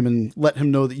out to him and let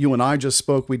him know that you and I just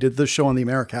spoke. We did this show on the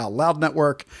America Out Loud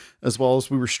Network, as well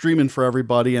as we were streaming for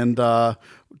everybody and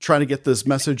trying to get this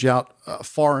message out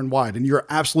far and wide. And you're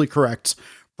absolutely correct.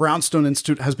 Brownstone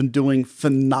Institute has been doing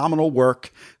phenomenal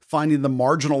work, finding the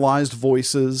marginalized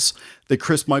voices that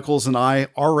Chris Michaels and I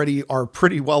already are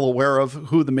pretty well aware of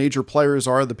who the major players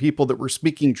are, the people that were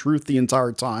speaking truth the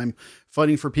entire time,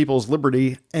 fighting for people's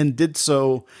liberty, and did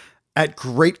so at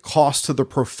great cost to their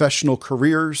professional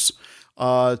careers,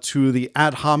 to the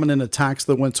ad hominem attacks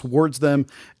that went towards them.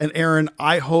 And Aaron,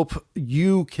 I hope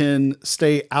you can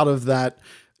stay out of that,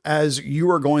 as you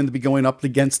are going to be going up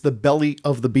against the belly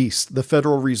of the beast, the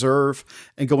Federal Reserve,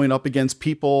 and going up against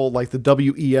people like the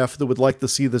WEF that would like to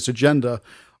see this agenda.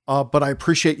 But I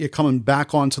appreciate you coming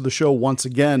back onto the show once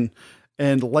again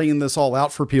and laying this all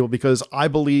out for people, because I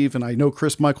believe, and I know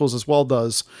Chris Michaels as well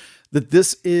does, that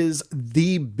this is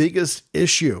the biggest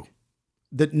issue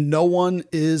that no one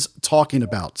is talking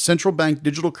about. Central bank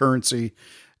digital currency,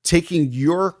 taking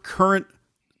your current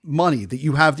money that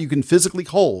you have, that you can physically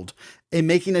hold, and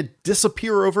making it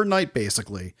disappear overnight,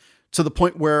 basically, to the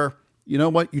point where, you know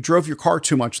what, you drove your car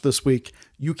too much this week.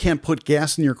 You can't put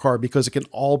gas in your car because it can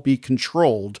all be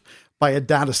controlled by a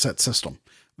data set system.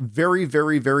 Very,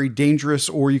 very, very dangerous,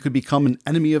 or you could become an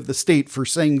enemy of the state for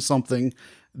saying something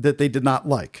that they did not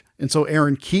like. And so,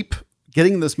 Aaron, keep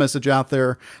getting this message out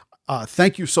there.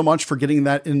 Thank you so much for getting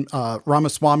that in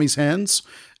Ramaswamy's hands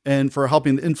and for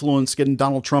helping to influence getting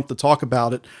Donald Trump to talk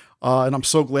about it. And I'm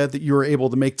so glad that you were able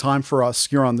to make time for us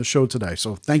here on the show today.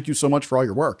 So thank you so much for all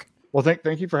your work. Well,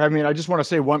 thank you for having me. And I just want to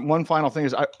say one final thing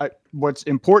is what's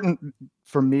important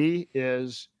for me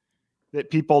is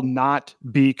that people not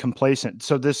be complacent.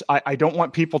 So I don't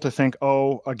want people to think,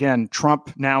 oh, again,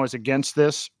 Trump now is against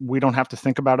this. We don't have to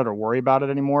think about it or worry about it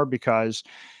anymore, because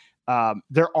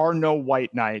there are no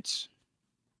white knights.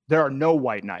 There are no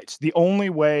white knights. The only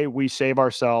way we save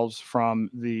ourselves from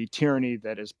the tyranny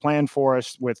that is planned for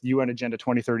us with UN Agenda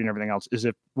 2030 and everything else is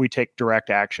if we take direct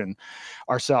action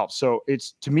ourselves. So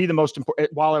it's, to me, the most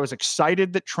important. While I was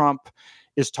excited that Trump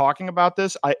is talking about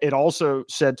this, it also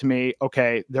said to me,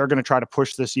 okay, they're going to try to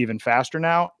push this even faster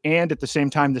now. And at the same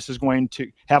time, this is going to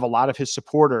have a lot of his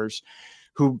supporters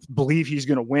who believe he's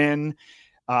going to win.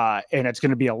 And it's going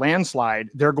to be a landslide.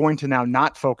 They're going to now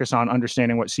not focus on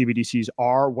understanding what CBDCs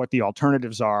are, what the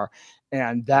alternatives are.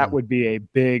 And that would be a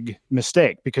big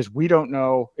mistake, because we don't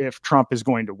know if Trump is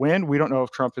going to win. We don't know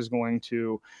if Trump is going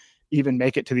to even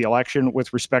make it to the election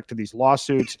with respect to these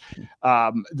lawsuits.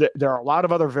 There are a lot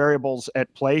of other variables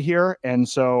at play here. And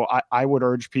so I would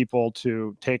urge people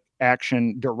to take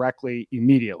action directly,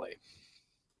 immediately.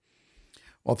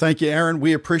 Well, thank you, Aaron.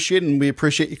 We appreciate it, and we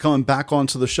appreciate you coming back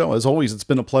onto the show. As always, it's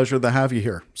been a pleasure to have you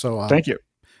here. So thank you.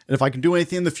 And if I can do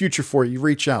anything in the future for you,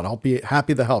 reach out. I'll be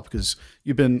happy to help, because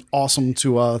you've been awesome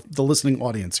to the listening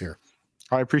audience here.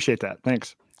 I appreciate that.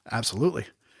 Thanks. Absolutely.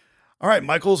 All right,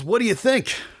 Michaels, what do you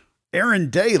think?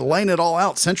 Aaron Day laying it all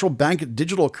out, central bank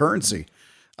digital currency.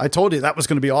 I told you that was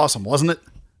going to be awesome, wasn't it?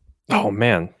 Oh,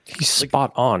 man, he's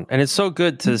spot on. And it's so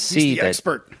good to see the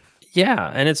expert.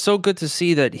 Yeah, and it's so good to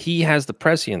see that he has the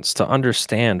prescience to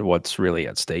understand what's really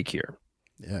at stake here.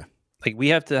 Yeah. Like, we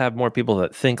have to have more people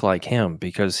that think like him,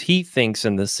 because he thinks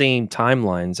in the same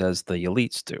timelines as the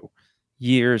elites do,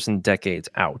 years and decades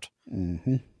out.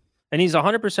 Mm-hmm. And he's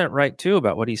 100% right, too,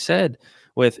 about what he said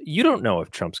with, you don't know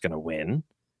if Trump's going to win,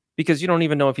 because you don't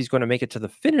even know if he's going to make it to the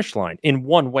finish line in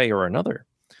one way or another.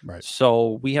 Right.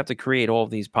 So we have to create all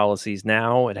of these policies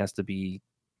now. It has to be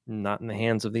not in the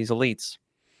hands of these elites.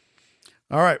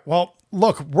 All right. Well,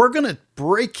 look, we're going to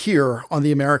break here on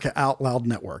the America Out Loud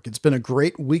Network. It's been a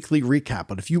great weekly recap,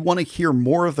 but if you want to hear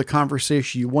more of the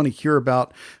conversation, you want to hear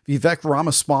about Vivek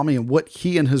Ramaswamy and what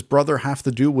he and his brother have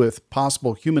to do with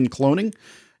possible human cloning,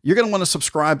 you're going to want to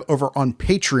subscribe over on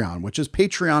Patreon, which is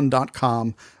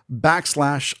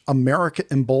patreon.com/America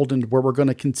Emboldened, where we're going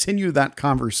to continue that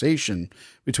conversation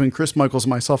between Chris Michaels and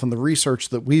myself and the research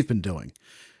that we've been doing.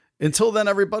 Until then,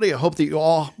 everybody, I hope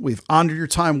that we've honored your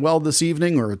time well this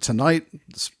evening or tonight,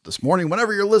 this morning,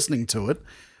 whenever you're listening to it.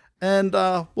 And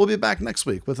we'll be back next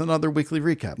week with another weekly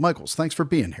recap. Michaels, thanks for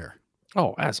being here.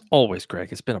 Oh, as always,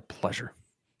 Greg, it's been a pleasure.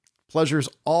 Pleasure's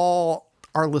all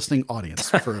our listening audience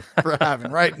for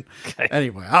having, right? Okay.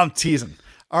 Anyway, I'm teasing.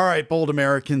 All right, bold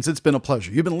Americans, it's been a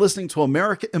pleasure. You've been listening to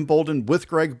America Emboldened with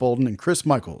Greg Boulden and Chris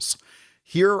Michaels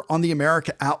here on the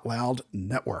America Out Loud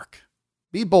Network.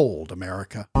 Be bold,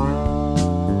 America.